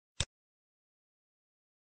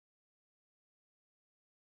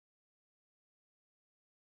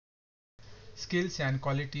Skills and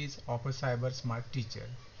qualities of a cyber smart teacher.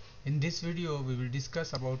 In this video, we will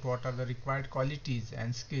discuss about what are the required qualities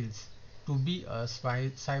and skills to be a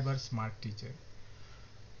cyber smart teacher.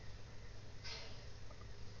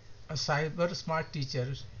 A cyber smart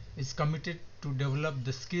teacher is committed to develop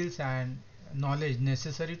the skills and knowledge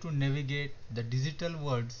necessary to navigate the digital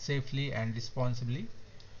world safely and responsibly,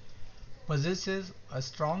 possesses a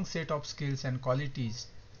strong set of skills and qualities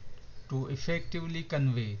to effectively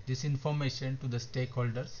convey this information to the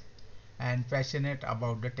stakeholders, and passionate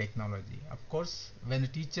about the technology. Of course, when a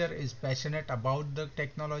teacher is passionate about the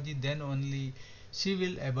technology, then only she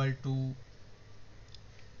will able to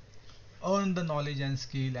earn the knowledge and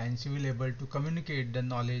skill, and she will able to communicate the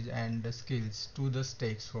knowledge and the skills to the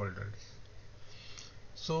stakeholders.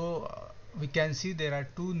 So we can see there are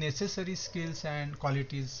two necessary skills and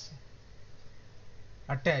qualities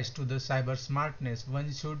attached to the cyber smartness.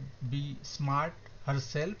 One should be smart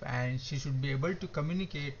herself, and she should be able to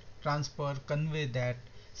communicate, transfer, convey that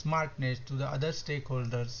smartness to the other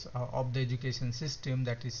stakeholders of the education system,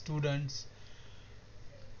 that is students,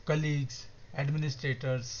 colleagues,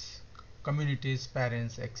 administrators, communities,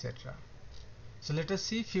 parents, etc. So let us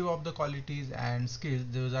see few of the qualities and skills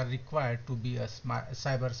those are required to be a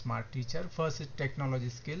cyber smart teacher. First is technology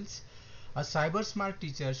skills. A cyber smart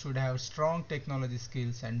teacher should have strong technology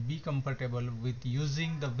skills and be comfortable with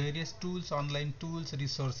using the various tools, online tools,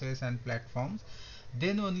 resources and platforms.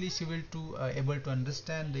 Then only she will able to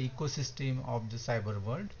understand the ecosystem of the cyber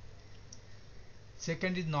world.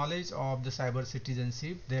 Second is knowledge of the cyber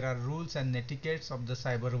citizenship. There are rules and etiquettes of the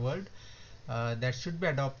cyber world that should be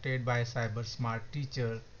adopted by a cyber smart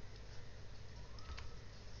teacher.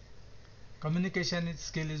 Communication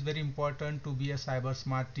skill is very important to be a cyber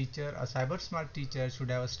smart teacher. A cyber smart teacher should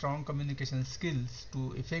have a strong communication skills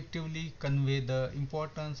to effectively convey the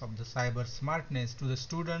importance of the cyber smartness to the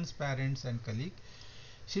students, parents and colleagues.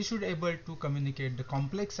 She should able to communicate the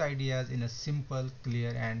complex ideas in a simple,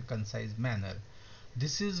 clear and concise manner.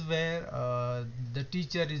 This is where the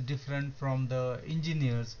teacher is different from the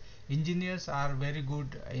engineers. Engineers are very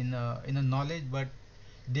good in a knowledge, but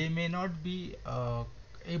they may not be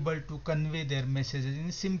able to convey their messages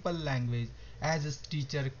in simple language as a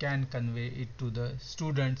teacher can convey it to the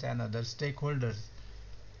students and other stakeholders.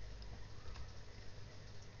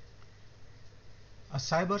 A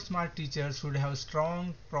cyber smart teacher should have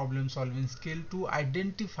strong problem solving skill to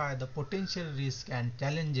identify the potential risks and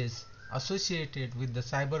challenges associated with the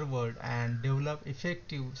cyber world and develop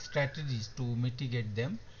effective strategies to mitigate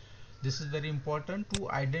them. This is very important to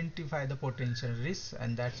identify the potential risks,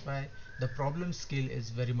 and that's why the problem skill is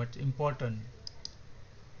very much important.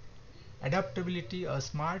 Adaptability. A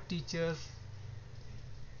smart teacher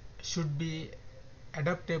should be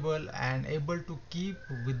adaptable and able to keep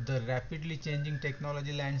with the rapidly changing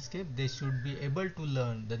technology landscape. They should be able to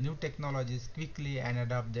learn the new technologies quickly and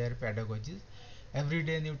adapt their pedagogies. Every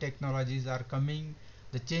day new technologies are coming,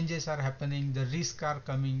 the changes are happening, the risks are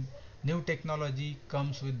coming. New technology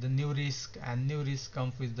comes with the new risk, and new risk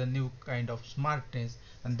comes with the new kind of smartness,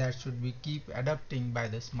 and that should be keep adapting by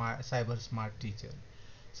the cyber smart teacher.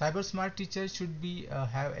 Cyber smart teacher should be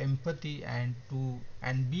have empathy and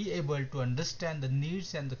be able to understand the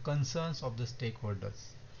needs and the concerns of the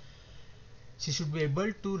stakeholders. She should be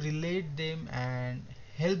able to relate them and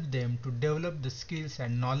help them to develop the skills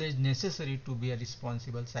and knowledge necessary to be a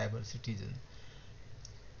responsible cyber citizen.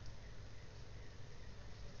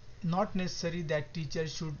 Not necessary that teacher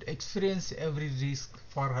should experience every risk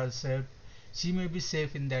for herself. She may be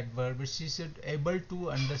safe in that world, but she should able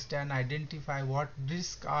to understand, identify what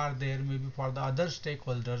risks are there maybe for the other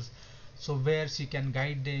stakeholders, so where she can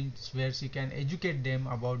guide them, where she can educate them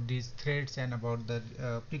about these threats and about the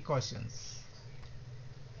precautions.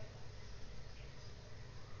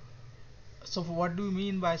 So what do you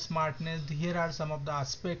mean by smartness? Here are some of the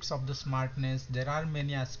aspects of the smartness. There are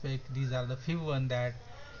many aspects. These are the few ones that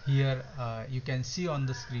here you can see on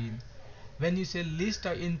the screen. When you say least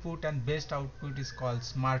input and best output is called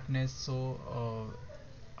smartness. So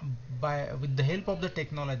by with the help of the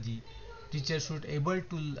technology, teacher should able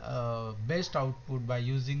to best output by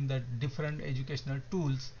using the different educational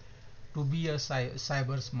tools to be a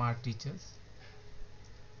cyber smart teachers.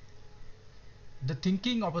 The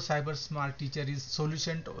thinking of a cyber smart teacher is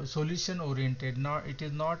solution oriented. Not, it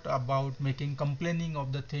is not about making complaining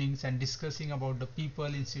of the things and discussing about the people.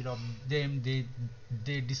 Instead of them,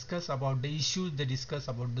 they discuss about the issues, they discuss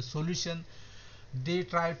about the solution, they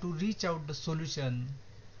try to reach out the solution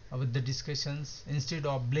with the discussions instead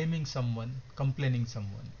of blaming someone, complaining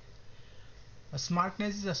someone.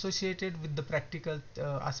 Smartness is associated with the practical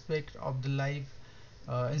aspect of the life.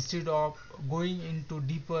 instead of going into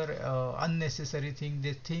deeper unnecessary thing,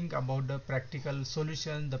 they think about the practical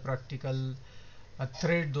solution, the practical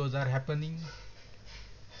threat those are happening.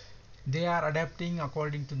 They are adapting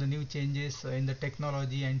according to the new changes in the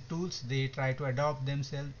technology and tools. They try to adopt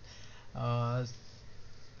themselves, uh,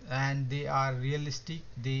 and they are realistic.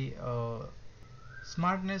 They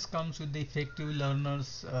smartness comes with the effective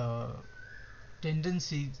learners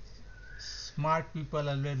tendency. Smart people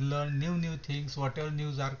always learn new things. Whatever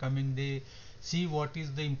news are coming, they see what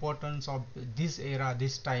is the importance of this era,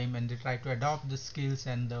 this time, and they try to adopt the skills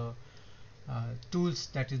and the tools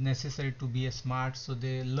that is necessary to be a smart. So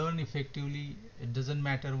they learn effectively. It doesn't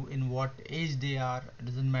matter in what age they are, it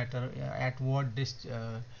doesn't matter at what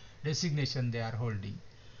designation they are holding.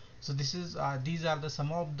 So this is these are the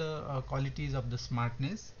some of the qualities of the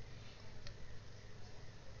smartness.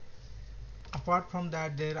 Apart from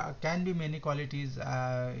that, there can be many qualities.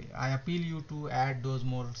 I appeal you to add those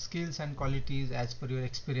more skills and qualities as per your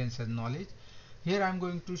experience and knowledge. Here I'm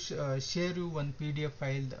going to share you one PDF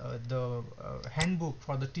file, the handbook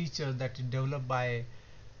for the teacher that is developed by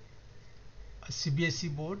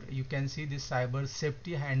CBSE board. You can see this cyber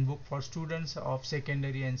safety handbook for students of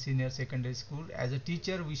secondary and senior secondary school. As a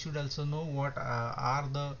teacher, we should also know what are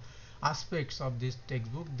the aspects of this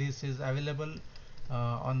textbook. This is available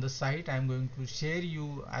on the site. I'm going to share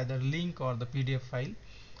you either link or the PDF file.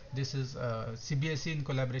 This is CBSE in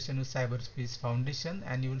collaboration with Cyberspace Foundation,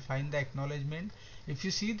 and you will find the acknowledgement. If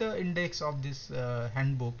you see the index of this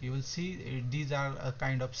handbook, you will see these are a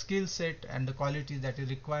kind of skill set and the qualities that is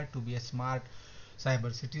required to be a smart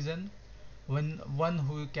cyber citizen. One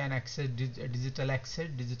who can access digital access,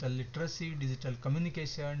 digital literacy, digital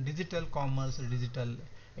communication, digital commerce, digital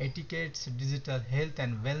etiquettes, digital health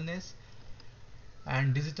and wellness,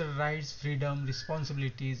 and digital rights, freedom,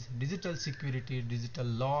 responsibilities, digital security, digital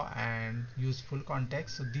law, and useful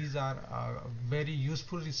context. So these are very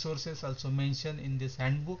useful resources also mentioned in this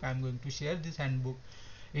handbook. I'm going to share this handbook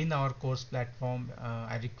in our course platform.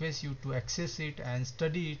 I request you to access it and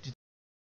study it